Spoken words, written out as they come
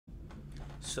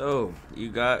So, you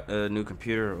got a new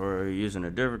computer or you're using a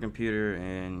different computer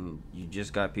and you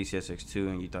just got PCSX2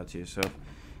 and you thought to yourself,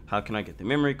 how can I get the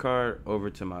memory card over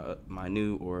to my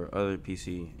new or other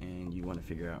PC, and you want to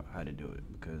figure out how to do it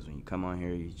because when you come on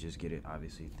here, you just get it.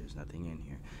 Obviously, there's nothing in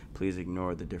here. Please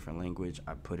ignore the different language.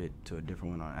 I put it to a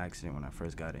different one on accident when I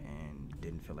first got it and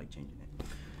didn't feel like changing it.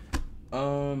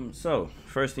 So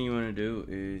first thing you want to do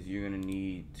is you're gonna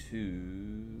need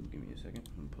to give me a second.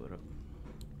 Let me pull it up.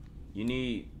 You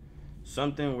need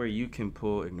something where you can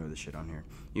pull. Ignore the shit on here.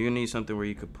 You're gonna need something where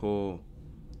you could pull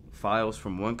files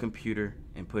from one computer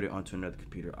and put it onto another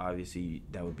computer. Obviously,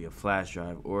 that would be a flash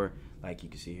drive, or like you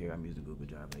can see here, I'm using Google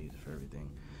Drive. I use it for everything.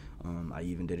 I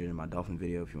even did it in my Dolphin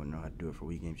video. If you want to know how to do it for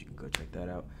Wii games, you can go check that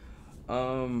out.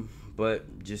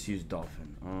 But just use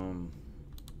Dolphin.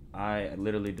 I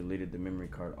literally deleted the memory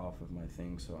card off of my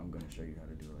thing, so I'm gonna show you how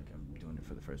to do it like I'm doing it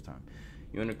for the first time.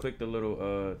 You wanna click the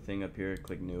little thing up here,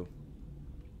 click new,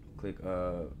 click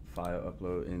file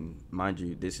upload, and mind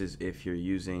you, this is if you're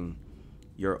using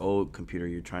your old computer,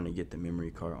 you're trying to get the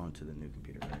memory card onto the new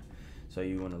computer, right? So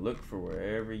you wanna look for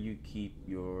wherever you keep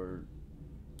your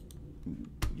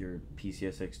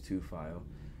PCSX2 file.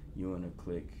 You wanna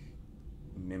click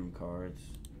mem cards,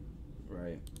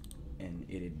 right? And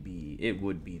it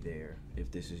would be there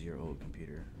if this is your old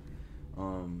computer.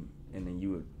 And then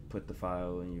you would put the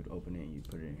file and you'd open it and you'd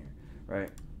put it in here,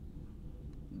 right?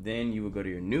 Then you would go to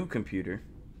your new computer.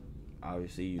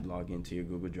 Obviously, you'd log into your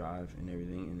Google Drive and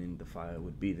everything, and then the file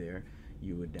would be there.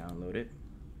 You would download it.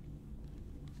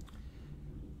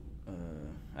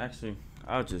 Actually,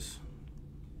 how long is this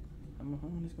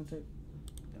gonna take?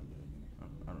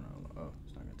 I don't know. Oh,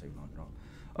 it's not gonna take long at all.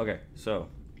 Okay, so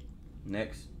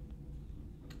next,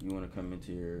 you want to come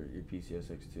into your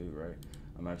PCSX2, right?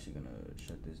 I'm actually gonna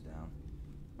shut this down.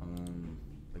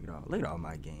 Look at all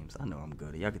my games. I know I'm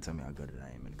good. Y'all can tell me how good I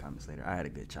am in the comments later. I had a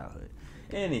good childhood.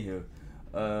 Anywho,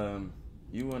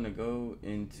 you want to go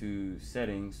into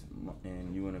settings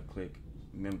and you want to click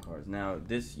mem cards. Now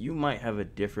this, you might have a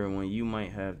different one. You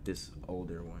might have this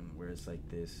older one where it's like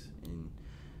this, and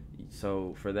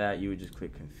so for that you would just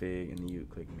click config and then you would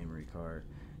click memory card,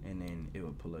 and then it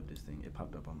would pull up this thing. It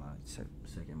popped up on my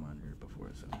second monitor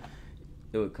before, so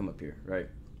it would come up here, right?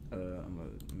 I'm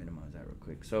gonna minimize that real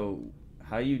quick. So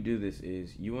how you do this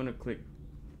is you want to click,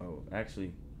 you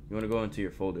want to go into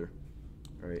your folder,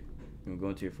 right? You want to go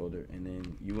into your folder, and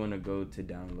then you want to go to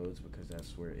downloads because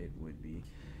that's where it would be.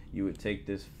 You would take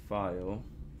this file.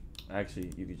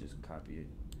 Actually, you could just copy it.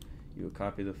 You would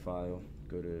copy the file,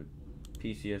 go to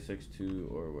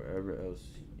PCSX2 or wherever else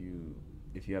you.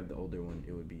 If you have the older one,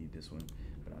 it would be this one,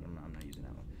 but I'm not using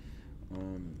that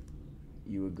one.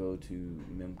 You would go to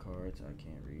mem cards. I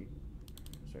can't read.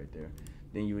 It's right there.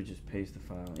 Then you would just paste the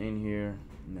file in here.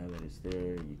 Now that it's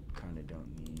there, you kind of don't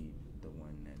need the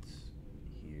one that's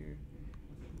here,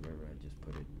 wherever I just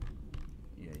put it.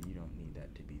 Yeah, you don't need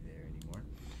that to be there anymore.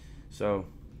 So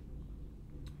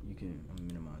you can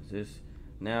minimize this.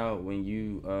 Now when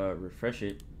you refresh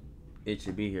it, it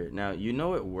should be here. Now you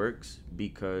know it works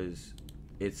because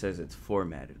it says it's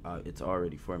formatted. It's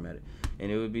already formatted,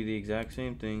 and it would be the exact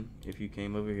same thing if you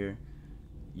came over here.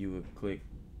 You would click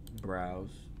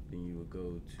browse, then you would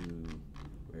go to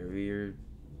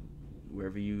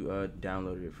wherever you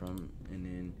downloaded it from, and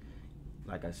then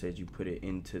like I said, you put it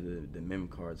into the mem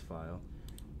cards file,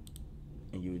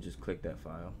 and you would just click that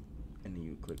file, and then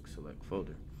you would click select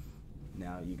folder.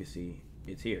 Now you can see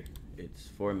it's here. It's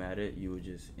formatted. You would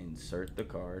just insert the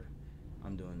card.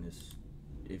 I'm doing this.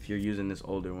 If you're using this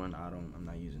older one, I'm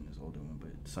not using this older one,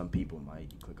 but some people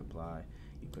might. You click apply,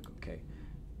 you click OK,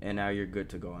 and now you're good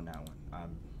to go on that one.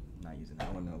 I'm not using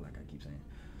that one though, like I keep saying.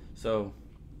 So,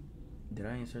 did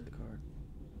I insert the card?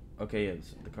 Okay,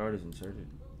 yes, the card is inserted.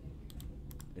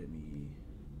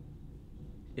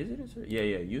 Is it inserted? Yeah,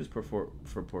 use for port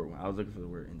one. I was looking for the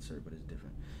word insert, but it's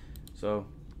different. So,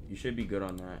 you should be good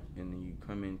on that, and then you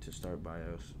come in to start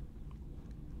BIOS.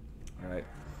 Alright.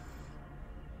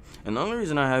 And the only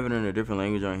reason I have it in a different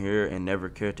language on here and never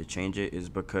cared to change it is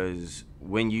because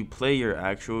when you play your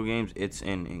actual games, it's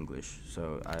in English.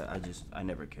 So I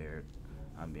never cared.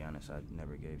 I'll be honest, I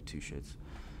never gave two shits.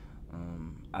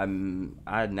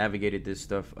 I navigated this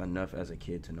stuff enough as a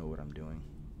kid to know what I'm doing.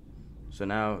 So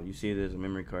now you see there's a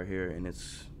memory card here, and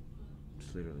it's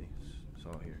literally it's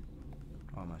all here,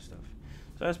 all my stuff.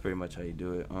 So that's pretty much how you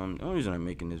do it. The only reason I'm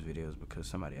making this video is because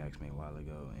somebody asked me a while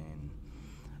ago, and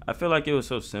I feel like it was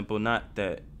so simple. Not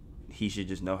that he should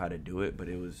just know how to do it, but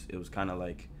it was kind of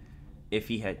like if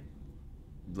he had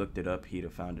looked it up, he'd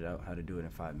have found it out how to do it in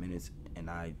 5 minutes. And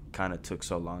I kind of took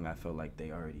so long, I felt like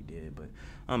they already did. But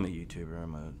I'm a YouTuber.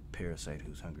 I'm a parasite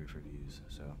who's hungry for views.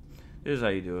 So This is how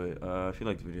you do it. If you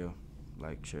like the video,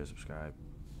 like, share, subscribe,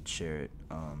 share it.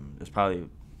 There's probably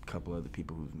a couple other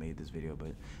people who've made this video,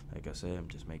 but like I said, I'm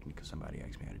just making it because somebody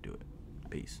asked me how to do it.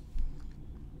 Peace.